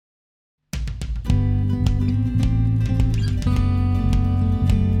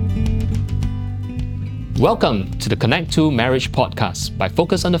Welcome to the Connect to Marriage podcast by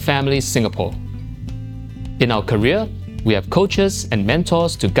Focus on the Family Singapore. In our career, we have coaches and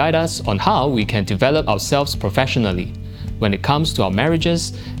mentors to guide us on how we can develop ourselves professionally. When it comes to our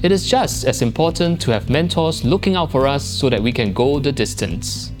marriages, it is just as important to have mentors looking out for us so that we can go the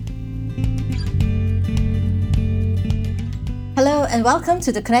distance. Hello and welcome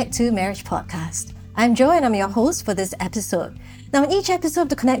to the Connect to Marriage podcast. I'm Jo and I'm your host for this episode. Now, in each episode of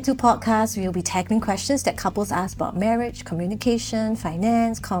the Connect to podcast, we will be tackling questions that couples ask about marriage, communication,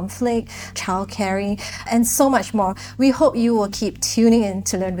 finance, conflict, child caring, and so much more. We hope you will keep tuning in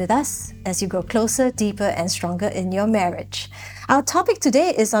to learn with us as you grow closer, deeper, and stronger in your marriage. Our topic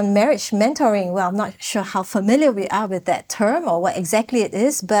today is on marriage mentoring. Well, I'm not sure how familiar we are with that term or what exactly it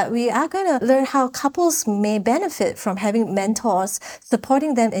is, but we are going to learn how couples may benefit from having mentors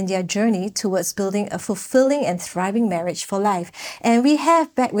supporting them in their journey towards building a fulfilling and thriving marriage for life. And we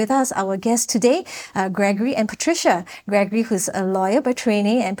have back with us our guests today, Gregory and Patricia. Gregory, who's a lawyer by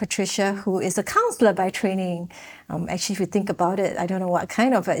training, and Patricia, who is a counselor by training. Actually, if you think about it, I don't know what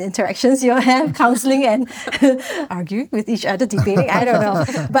kind of interactions you have, counseling and arguing with each other, debating, I don't know.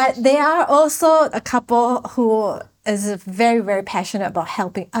 But they are also a couple who is very, very passionate about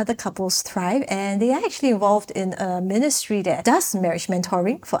helping other couples thrive. And they are actually involved in a ministry that does marriage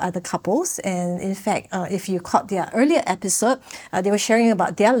mentoring for other couples. And in fact, if you caught their earlier episode, they were sharing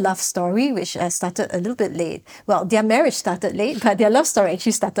about their love story, which started a little bit late. Well, their marriage started late, but their love story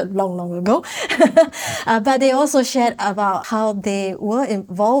actually started long, long ago. But they also shared about how they were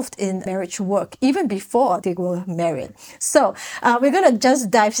involved in marriage work even before they were married. So we're going to just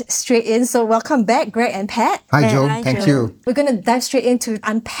dive straight in. So welcome back, Greg and Pat. Hi, Jo. Thank you. We're going to dive straight into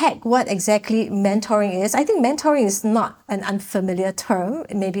unpack what exactly mentoring is. I think mentoring is not an unfamiliar term,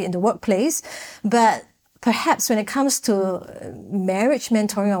 maybe in the workplace, but perhaps when it comes to marriage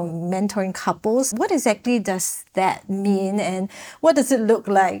mentoring or mentoring couples, what exactly does that mean and what does it look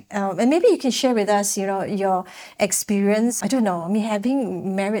like? And maybe you can share with us, your experience. I don't know,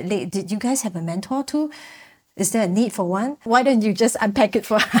 having married late, did you guys have a mentor too? Is there a need for one? Why don't you just unpack it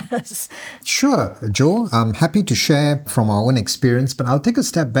for us? Sure, Jo. I'm happy to share from our own experience, but I'll take a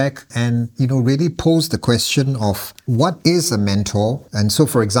step back and, really pose the question of what is a mentor? And so,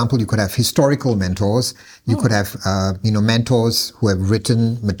 for example, you could have historical mentors. You could have, mentors who have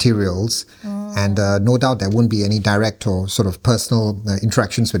written materials. And no doubt there won't be any direct or sort of personal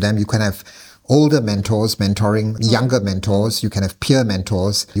interactions with them. You can have older mentors mentoring younger mentors. You can have peer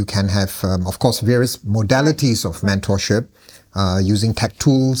mentors. You can have, of course, various modalities of mentorship using tech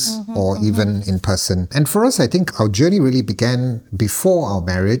tools or even in person. And for us, I think our journey really began before our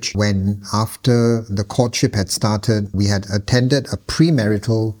marriage, when after the courtship had started, we had attended a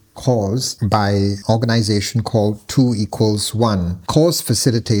premarital course by an organization called 2 = 1. Course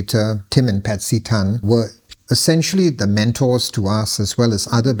facilitator Tim and Patsy Tan were essentially the mentors to us, as well as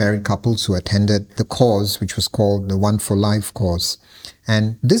other married couples who attended the course, which was called the One for Life course.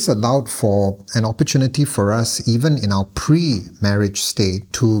 And this allowed for an opportunity for us, even in our pre-marriage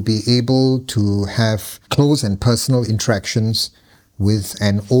state, to be able to have close and personal interactions with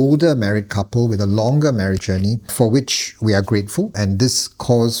an older married couple with a longer marriage journey, for which we are grateful. And this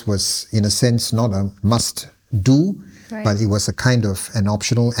course was, in a sense, not a must-do, but it was a kind of an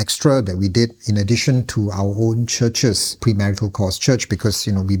optional extra that we did in addition to our own church's premarital course church, because,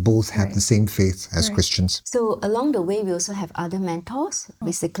 we both have the same faith as Christians. So along the way, we also have other mentors,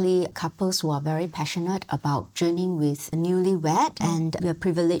 basically couples who are very passionate about journeying with newlywed, and we are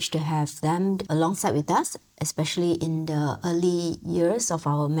privileged to have them alongside with us, especially in the early years of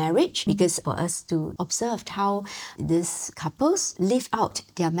our marriage, because for us to observe how these couples live out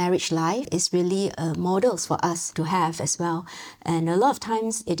their marriage life is really models for us to have as well. And a lot of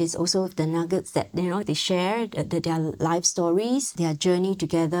times it is also the nuggets that they share, their life stories, their journey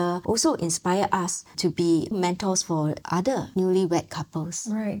together, also inspire us to be mentors for other newlywed couples.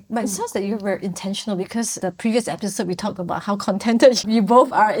 Right. But it sounds like you're very intentional, because the previous episode we talked about how contented you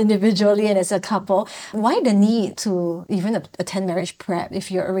both are individually and as a couple. Why the need to even attend marriage prep if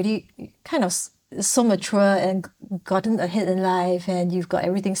you're already kind of so mature and gotten ahead in life and you've got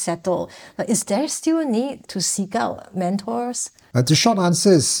everything settled? Like, is there still a need to seek out mentors? The short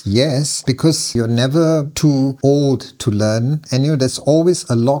answer is yes, because you're never too old to learn. And there's always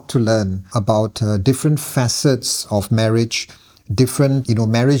a lot to learn about different facets of marriage, different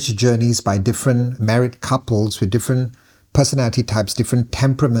marriage journeys by different married couples with different personality types, different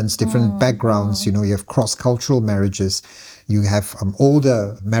temperaments, different backgrounds. You have cross-cultural marriages. You have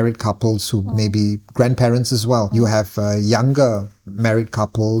older married couples who may be grandparents as well. You have younger married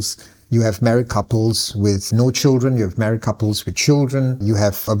couples. You have married couples with no children. You have married couples with children. You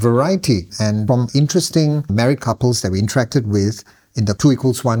have a variety. And from interesting married couples that we interacted with in the 2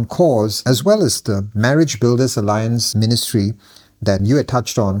 equals 1 cause, as well as the Marriage Builders Alliance ministry that you had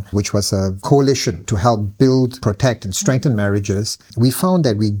touched on, which was a coalition to help build, protect, and strengthen marriages, we found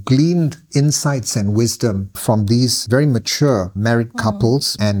that we gleaned insights and wisdom from these very mature married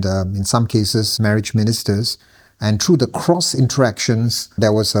couples and, in some cases, marriage ministers. And through the cross interactions,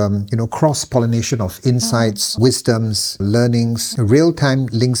 there was, cross-pollination of insights, wisdoms, learnings, real-time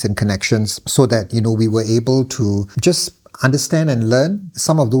links and connections, so that, we were able to just understand and learn.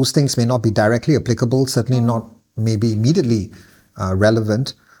 Some of those things may not be directly applicable, certainly not maybe immediately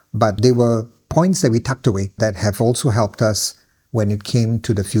relevant, but they were points that we tucked away that have also helped us when it came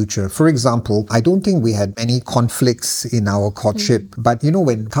to the future. For example, I don't think we had any conflicts in our courtship, but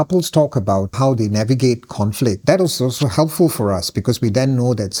when couples talk about how they navigate conflict, that was also helpful for us, because we then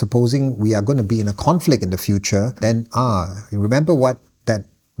know that supposing we are going to be in a conflict in the future, then remember what that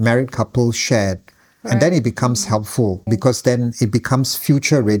married couple shared. Right. And then it becomes helpful, because then it becomes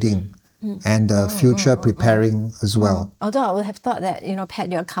future readying and future preparing as well. Although I would have thought that,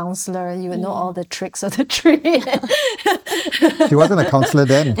 Pat, you're a counselor, you would know all the tricks of the trade. She wasn't a counselor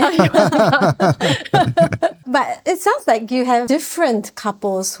then. But it sounds like you have different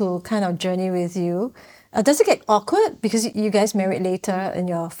couples who kind of journey with you. Does it get awkward? Because you guys married later in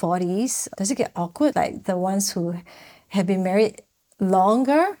your 40s. Does it get awkward? Like the ones who have been married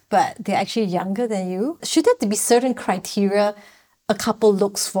longer, but they're actually younger than you? Should there be certain criteria a couple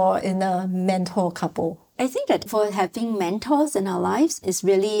looks for in a mentor couple? I think that for having mentors in our lives, it's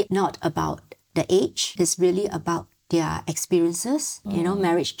really not about the age. It's really about their experiences,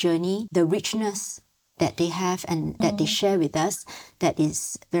 marriage journey, the richness that they have and that they share with us, that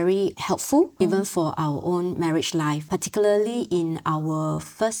is very helpful even for our own marriage life, particularly in our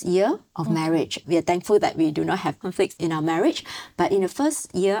first year of marriage. We are thankful that we do not have conflicts in our marriage, but in the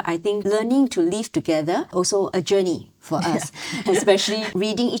first year, I think learning to live together, also a journey for us, especially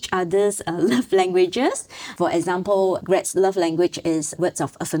reading each other's love languages. For example, Greg's love language is words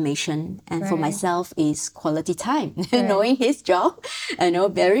of affirmation, and for myself is quality time. Knowing his job,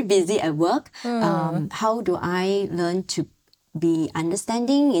 very busy at work, how do I learn to be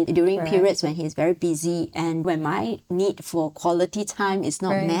understanding during periods when he's very busy, and when my need for quality time is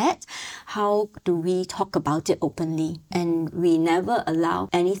not met, how do we talk about it openly? And we never allow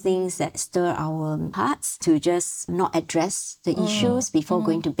anything that stir our hearts to just not address the issues before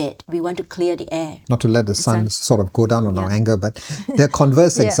going to bed. We want to clear the air. Not to let the sun sort of go down on our anger, but the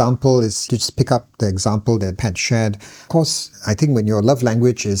converse example is to just pick up the example that Pat shared. Of course, I think when your love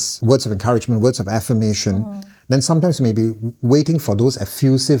language is words of encouragement, words of affirmation, then sometimes maybe waiting for those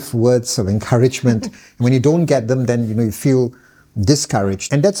effusive words of encouragement. And when you don't get them, then you feel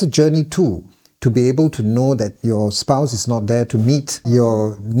discouraged. And that's a journey too, to be able to know that your spouse is not there to meet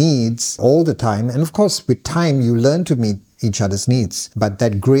your needs all the time. And of course, with time, you learn to meet each other's needs. But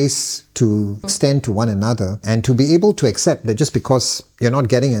that grace to extend to one another and to be able to accept that just because you're not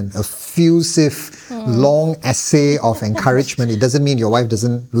getting an effusive, long essay of encouragement, it doesn't mean your wife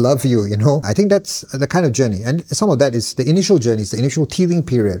doesn't love you, I think that's the kind of journey. And some of that is the initial journey, it's the initial teething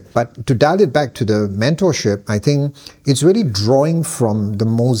period. But to dial it back to the mentorship, I think it's really drawing from the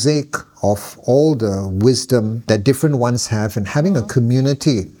mosaic of all the wisdom that different ones have, and having a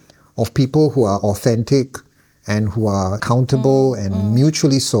community of people who are authentic and who are accountable and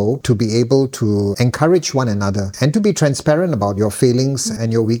mutually so, to be able to encourage one another and to be transparent about your failings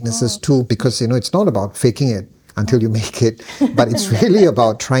and your weaknesses too, because it's not about faking it until you make it, but it's really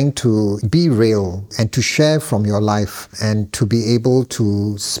about trying to be real and to share from your life and to be able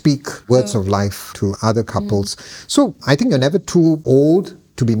to speak words of life to other couples. So I think you're never too old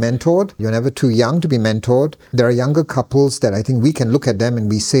to be mentored. You're never too young to be mentored. There are younger couples that I think we can look at them and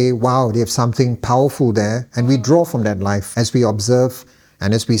we say, wow, they have something powerful there. And we draw from that life as we observe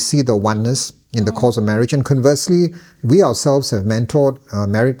and as we see the oneness in the course of marriage. And conversely, we ourselves have mentored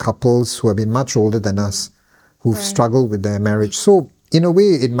married couples who have been much older than us, who've struggled with their marriage. So in a way,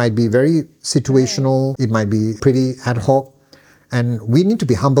 it might be very situational. It might be pretty ad hoc. And we need to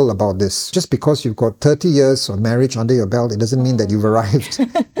be humble about this. Just because you've got 30 years of marriage under your belt, it doesn't mean that you've arrived.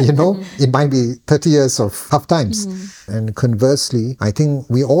 It might be 30 years of tough times. And conversely, I think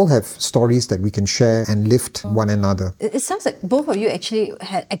we all have stories that we can share and lift one another. It sounds like both of you actually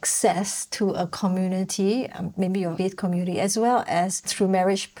had access to a community, maybe your faith community, as well as through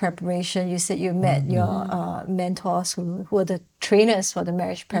marriage preparation. You said you met your mentors who were the trainers for the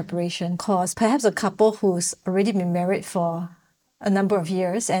marriage preparation course. Perhaps a couple who's already been married for a number of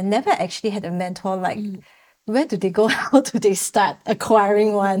years and never actually had a mentor, where do they go? How do they start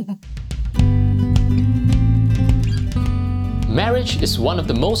acquiring one? Marriage is one of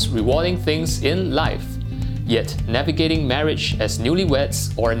the most rewarding things in life. Yet, navigating marriage as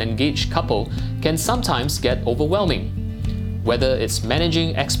newlyweds or an engaged couple can sometimes get overwhelming. Whether it's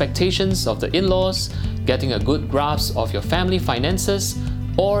managing expectations of the in-laws, getting a good grasp of your family finances,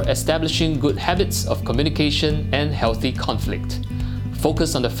 or establishing good habits of communication and healthy conflict.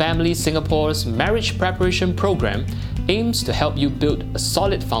 Focus on the Family Singapore's marriage preparation program aims to help you build a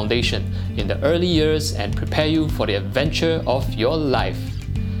solid foundation in the early years and prepare you for the adventure of your life.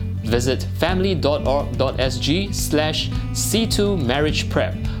 Visit family.org.sg/C2 Marriage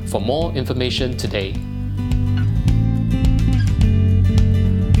Prep for more information today.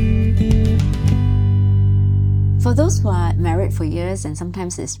 For those who are married for years and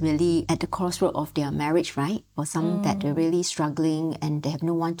sometimes it's really at the crossroad of their marriage, right? Or some that are really struggling and they have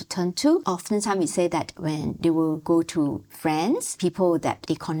no one to turn to. Oftentimes we say that when they will go to friends, people that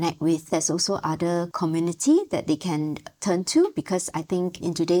they connect with, there's also other community that they can turn to, because I think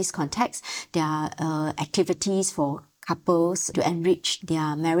in today's context, there are activities for couples to enrich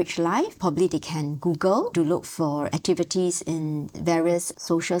their marriage life. Probably they can Google to look for activities in various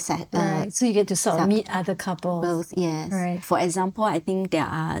social Right. So you get to sort of meet other couples. Yes. Right. For example, I think there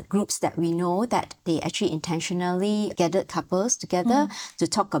are groups that we know that they actually intentionally gathered couples together to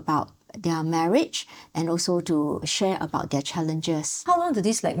talk about their marriage and also to share about their challenges. How long do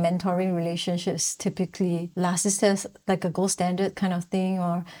these like mentoring relationships typically last? Is there like a gold standard kind of thing,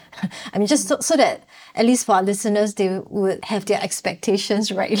 or I mean, just so that at least for our listeners, they would have their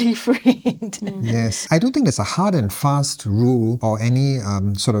expectations rightly framed. Yes, I don't think there's a hard and fast rule or any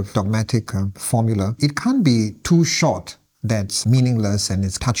sort of dogmatic formula. It can't be too short that's meaningless and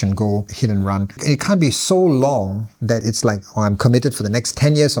it's touch and go, hit and run. It can't be so long that it's like, oh, I'm committed for the next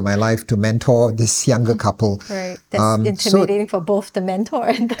 10 years of my life to mentor this younger couple. Right. That's intimidating for both the mentor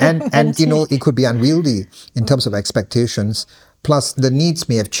and the and you know, it could be unwieldy in terms of expectations. Plus, the needs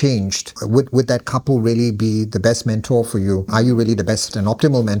may have changed. Would that couple really be the best mentor for you? Are you really the best and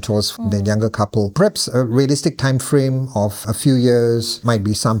optimal mentors for the younger couple? Perhaps a realistic time frame of a few years might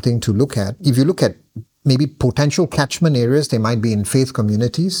be something to look at. If you look at maybe potential catchment areas, they might be in faith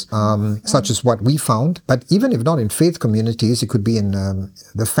communities, such as what we found. But even if not in faith communities, it could be in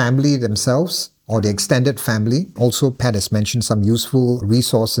the family themselves or the extended family. Also, Pat has mentioned some useful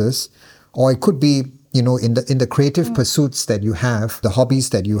resources. Or it could be, you know, in the creative pursuits that you have, the hobbies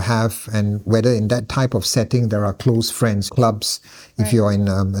that you have, and whether in that type of setting there are close friends, clubs. If you're in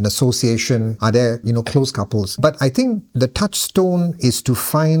an association, are there, you know, close couples? But I think the touchstone is to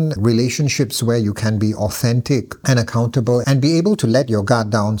find relationships where you can be authentic and accountable and be able to let your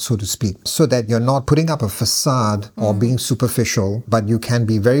guard down, so to speak, so that you're not putting up a facade or being superficial, but you can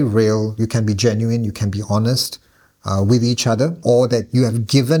be very real, you can be genuine, you can be honest with each other, or that you have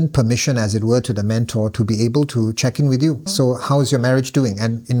given permission, as it were, to the mentor to be able to check in with you. So how is your marriage doing?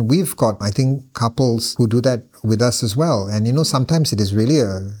 And we've got, I think, couples who do that with us as well. And, you know, sometimes it is really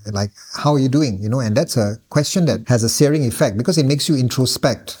like, how are you doing? You know, and that's a question that has a searing effect because it makes you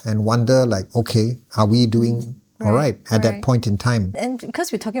introspect and wonder like, okay, are we doing all right at that point in time? And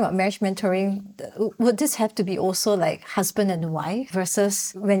because we're talking about marriage mentoring, would this have to be also like husband and wife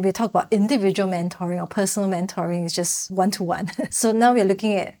versus when we talk about individual mentoring or personal mentoring, it's just one-to-one. So now we're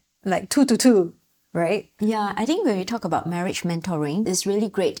looking at like 2-to-2, right? Yeah, I think when we talk about marriage mentoring, it's really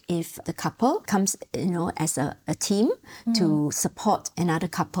great if the couple comes, you know, as a team to support another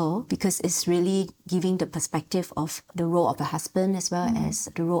couple, because it's really giving the perspective of the role of the husband as well as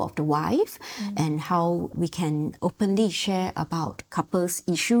the role of the wife, and how we can openly share about couples'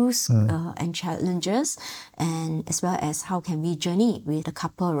 issues and challenges, and as well as how can we journey with the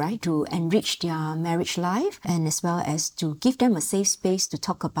couple, right, to enrich their marriage life, and as well as to give them a safe space to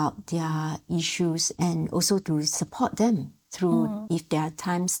talk about their issues and also to support them through if there are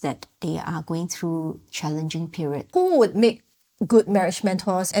times that they are going through challenging period. Who would make good marriage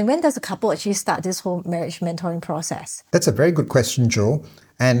mentors, and when does a couple actually start this whole marriage mentoring process? That's a very good question, Joe.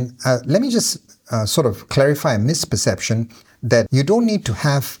 And let me just sort of clarify a misperception that you don't need to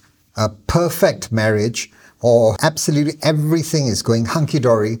have a perfect marriage or absolutely everything is going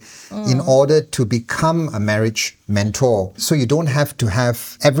hunky-dory in order to become a marriage mentor. So you don't have to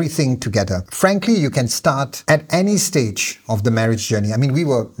have everything together. Frankly, you can start at any stage of the marriage journey. I mean, we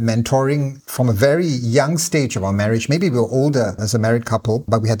were mentoring from a very young stage of our marriage. Maybe we were older as a married couple,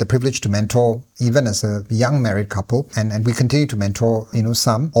 but we had the privilege to mentor even as a young married couple. And we continue to mentor, you know,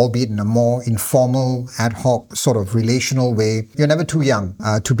 some, albeit in a more informal, ad hoc, sort of relational way. You're never too young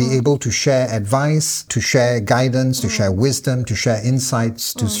to be able to share advice, to share share guidance, to share wisdom, to share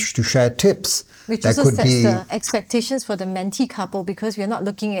insights, to share tips. Which that also could sets be the expectations for the mentee couple, because we're not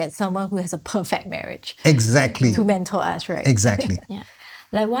looking at someone who has a perfect marriage exactly, to mentor us, right? exactly. Yeah.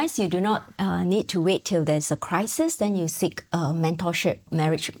 Likewise, you do not need to wait till there's a crisis, then you seek mentorship,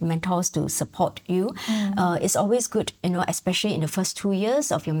 marriage mentors to support you. It's always good, especially in the first 2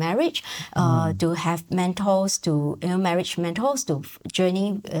 years of your marriage, to have mentors marriage mentors to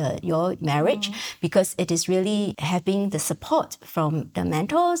journey your marriage, because it is really having the support from the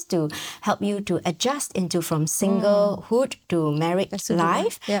mentors to help you to adjust from singlehood to married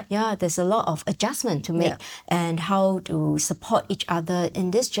life. Yeah. There's a lot of adjustment to make and how to support each other in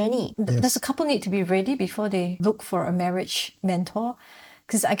this journey. Does a couple need to be ready before they look for a marriage mentor?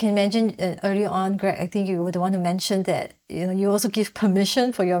 Because I can imagine earlier on, Greg, I think you were the one who mentioned that you also give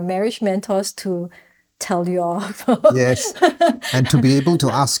permission for your marriage mentors to tell you off. Yes, and to be able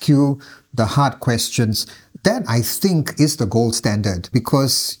to ask you the hard questions. That, I think, is the gold standard,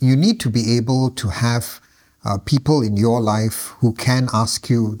 because you need to be able to have people in your life who can ask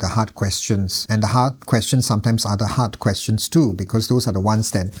you the hard questions. And the hard questions sometimes are the hard questions too, because those are the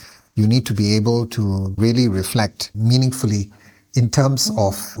ones that you need to be able to really reflect meaningfully in terms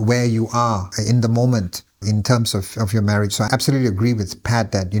of where you are in the moment, in terms of your marriage. So I absolutely agree with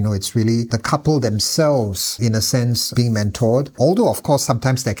Pat that, it's really the couple themselves, in a sense, being mentored. Although, of course,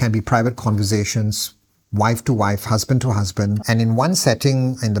 sometimes there can be private conversations, wife to wife, husband to husband. And in one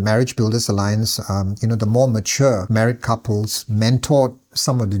setting, in the Marriage Builders Alliance, the more mature married couples mentored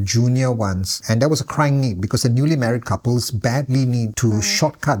some of the junior ones. And that was a crying need, because the newly married couples badly need to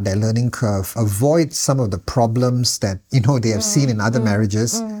shortcut their learning curve, avoid some of the problems that, they have seen in other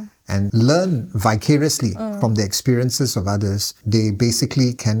marriages, and learn vicariously from the experiences of others. They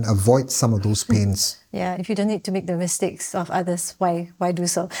basically can avoid some of those pains. Yeah, if you don't need to make the mistakes of others, why do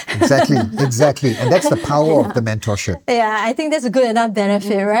so? Exactly. And that's the power of the mentorship. Yeah, I think that's a good enough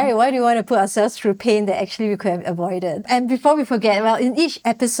benefit, right? Why do we want to put ourselves through pain that actually we could have avoided? And before we forget, in each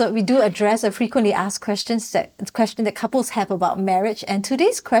episode, we do address a frequently asked question that couples have about marriage. And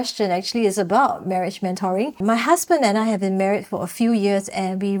today's question actually is about marriage mentoring. My husband and I have been married for a few years,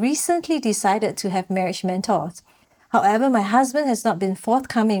 and we recently decided to have marriage mentors. However, my husband has not been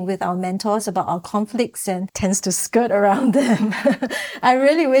forthcoming with our mentors about our conflicts and tends to skirt around them. I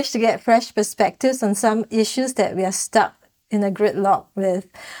really wish to get fresh perspectives on some issues that we are stuck in a gridlock with.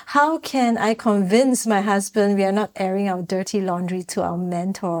 How can I convince my husband we are not airing our dirty laundry to our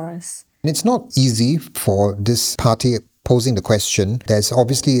mentors? It's not easy for this party posing the question. There's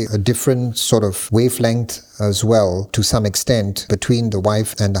obviously a different sort of wavelength as well, to some extent, between the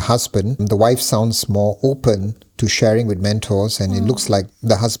wife and the husband. The wife sounds more open to sharing with mentors, and it looks like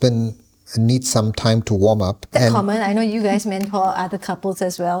the husband needs some time to warm up. That's common. I know you guys mentor other couples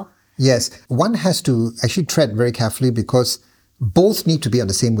as well. Yes, one has to actually tread very carefully, because both need to be on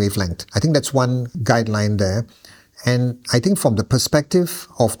the same wavelength. I think that's one guideline there. And I think from the perspective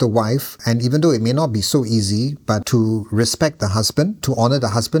of the wife, and even though it may not be so easy, but to respect the husband, to honor the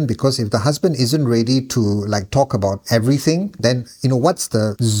husband, because if the husband isn't ready to talk about everything, then, what's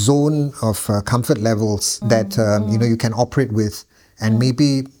the zone of comfort levels that, you can operate with, and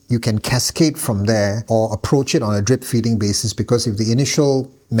maybe you can cascade from there or approach it on a drip feeding basis, because if the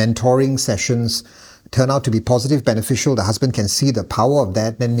initial mentoring sessions turn out to be positive, beneficial, the husband can see the power of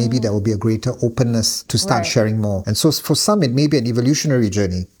that, then maybe there will be a greater openness to start sharing more. And so for some, it may be an evolutionary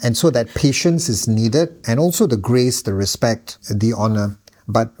journey. And so that patience is needed, and also the grace, the respect, the honor.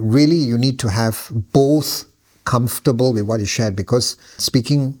 But really, you need to have both comfortable with what is shared, because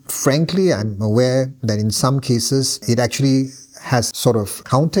speaking frankly, I'm aware that in some cases, it actually has sort of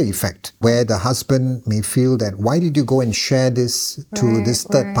counter effect, where the husband may feel that, why did you go and share this to this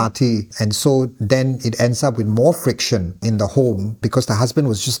third party? And so then it ends up with more friction in the home, because the husband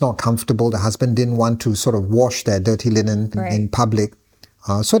was just not comfortable. The husband didn't want to sort of wash their dirty linen in public.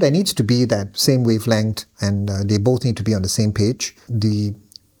 So there needs to be that same wavelength, and they both need to be on the same page. The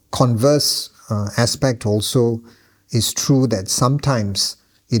converse aspect also is true, that sometimes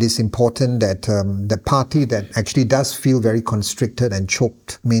it is important that the party that actually does feel very constricted and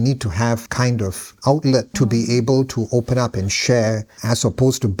choked may need to have kind of outlet to be able to open up and share, as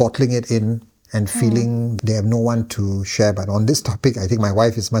opposed to bottling it in and feeling they have no one to share. But on this topic, I think my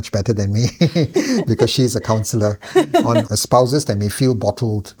wife is much better than me because she's a counselor on spouses that may feel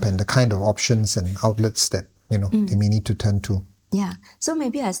bottled, and the kind of options and outlets that they may need to turn to. Yeah, so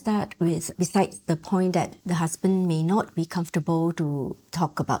maybe I start with, besides the point that the husband may not be comfortable to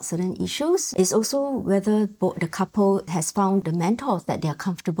talk about certain issues, is also whether both the couple has found the mentors that they are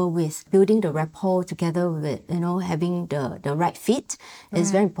comfortable with. Building the rapport together with, having the right fit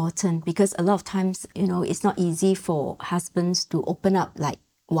is very important, because a lot of times, it's not easy for husbands to open up like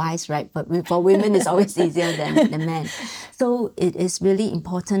wives, right? But for women, it's always easier than the men. So it is really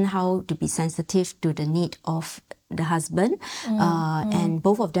important how to be sensitive to the need of the husband, and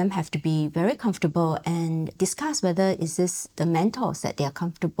both of them have to be very comfortable and discuss whether is this the mentors that they are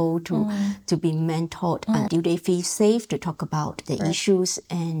comfortable to be mentored. Do they feel safe to talk about the issues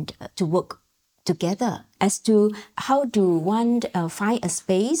and to work together? As to how do one find a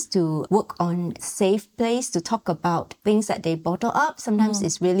space to work on safe place to talk about things that they bottle up. Sometimes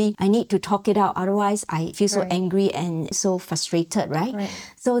it's really, I need to talk it out, otherwise I feel so angry and so frustrated, right?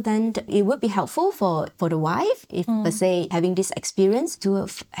 So then it would be helpful for the wife, if per se having this experience, to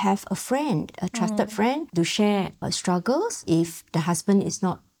have a friend, a trusted friend, to share struggles if the husband is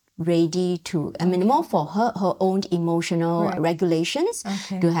not ready to, more for her own emotional regulations,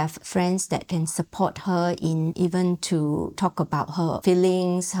 to have friends that can support her in even to talk about her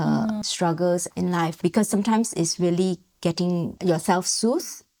feelings, her struggles in life, because sometimes it's really getting yourself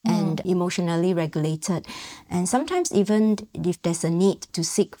soothed and emotionally regulated. And sometimes even if there's a need to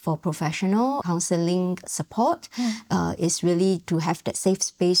seek for professional counseling support, it's really to have that safe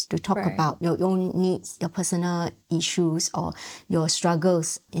space to talk about your own needs, your personal issues, or your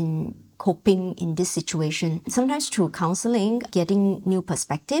struggles in coping in this situation. Sometimes through counseling, getting new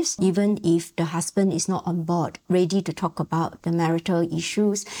perspectives, even if the husband is not on board, ready to talk about the marital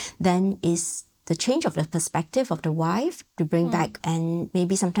issues, then is the change of the perspective of the wife to bring back. And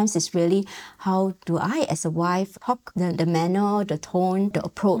maybe sometimes it's really, how do I as a wife talk, the manner, the tone, the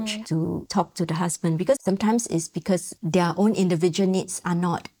approach to talk to the husband, because sometimes it's because their own individual needs are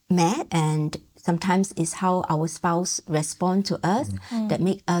not met, and sometimes it's how our spouse respond to us that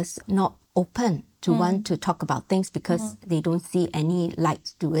make us not open to want to talk about things, because they don't see any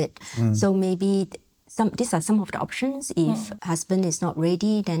light to it. So maybe these are some of the options. If husband is not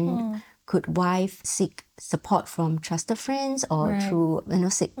ready, then could wife seek support from trusted friends, or through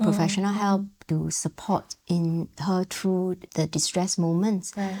seek professional help to support in her through the distress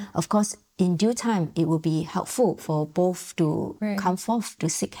moments. Of course, in due time, it will be helpful for both to come forth to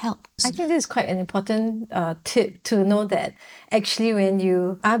seek help. I think this is quite an important tip, to know that actually when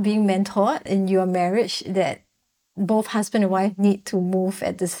you are being mentored in your marriage, that both husband and wife need to move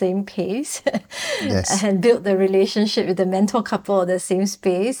at the same pace and build the relationship with the mentor couple at the same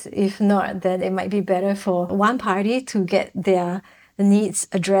space. If not, then it might be better for one party to get their needs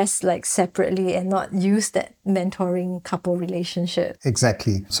addressed like separately and not use that mentoring couple relationship.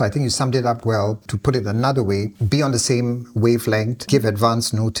 Exactly. So I think you summed it up well. To put it another way, be on the same wavelength, give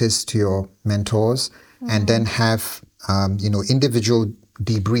advance notice to your mentors, and then have individual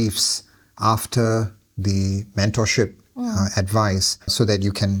debriefs after the mentorship advice, so that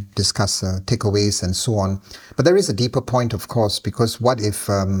you can discuss takeaways and so on. But there is a deeper point, of course, because what if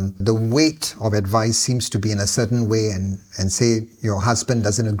the weight of advice seems to be in a certain way, and say your husband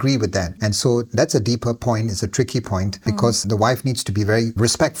doesn't agree with that? And so that's a deeper point, it's a tricky point, because the wife needs to be very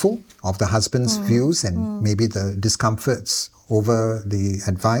respectful of the husband's views and maybe the discomforts over the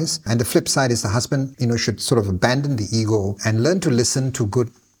advice. And the flip side is the husband, should sort of abandon the ego and learn to listen to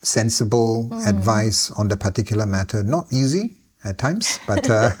good, sensible advice on the particular matter. Not easy at times, but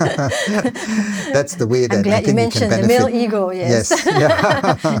that's the way that I'm glad I think you mentioned can benefit. the male ego, yes.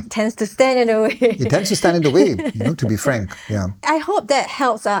 Yeah. Tends to stand in the way. It tends to stand in the way, to be frank. Yeah. I hope that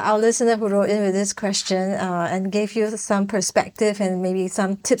helps our listener who wrote in with this question and gave you some perspective and maybe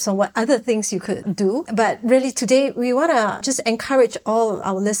some tips on what other things you could do. But really today, we want to just encourage all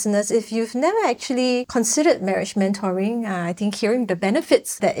our listeners, if you've never actually considered marriage mentoring, I think hearing the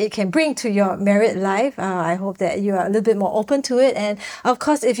benefits that it can bring to your married life, I hope that you are a little bit more open to it. And of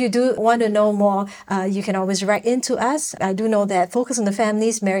course, if you do want to know more, you can always write into us. I do know that Focus on the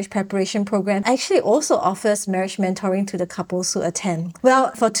Family's marriage preparation program actually also offers marriage mentoring to the couples who attend.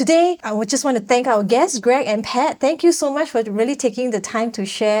 Well, for today, I would just want to thank our guests, Greg and Pat. Thank you so much for really taking the time to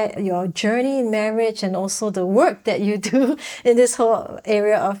share your journey in marriage and also the work that you do in this whole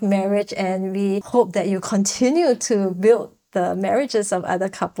area of marriage. And we hope that you continue to build the marriages of other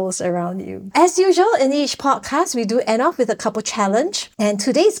couples around you. As usual, in each podcast, we do end off with a couple challenge. And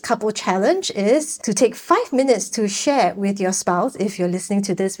today's couple challenge is to take 5 minutes to share with your spouse, if you're listening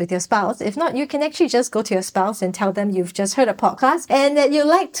to this with your spouse. If not, you can actually just go to your spouse and tell them you've just heard a podcast and that you'd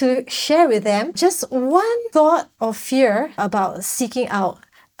like to share with them just one thought or fear about seeking out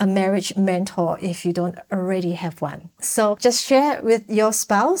a marriage mentor if you don't already have one. So just share with your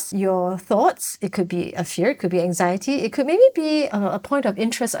spouse your thoughts. It could be a fear, it could be anxiety, it could maybe be a point of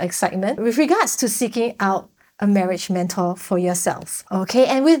interest or excitement with regards to seeking out a marriage mentor for yourself. Okay,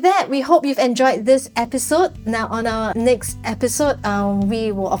 and with that, we hope you've enjoyed this episode. Now, on our next episode,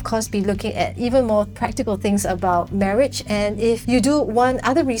 we will of course be looking at even more practical things about marriage. And if you do want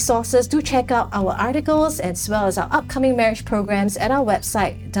other resources, do check out our articles as well as our upcoming marriage programs at our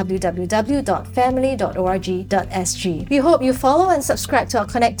website www.family.org.sg. We hope you follow and subscribe to our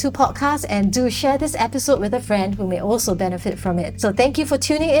Connect 2 podcast and do share this episode with a friend who may also benefit from it. So thank you for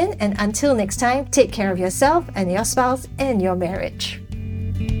tuning in, and until next time, take care of yourself and your spouse and your marriage.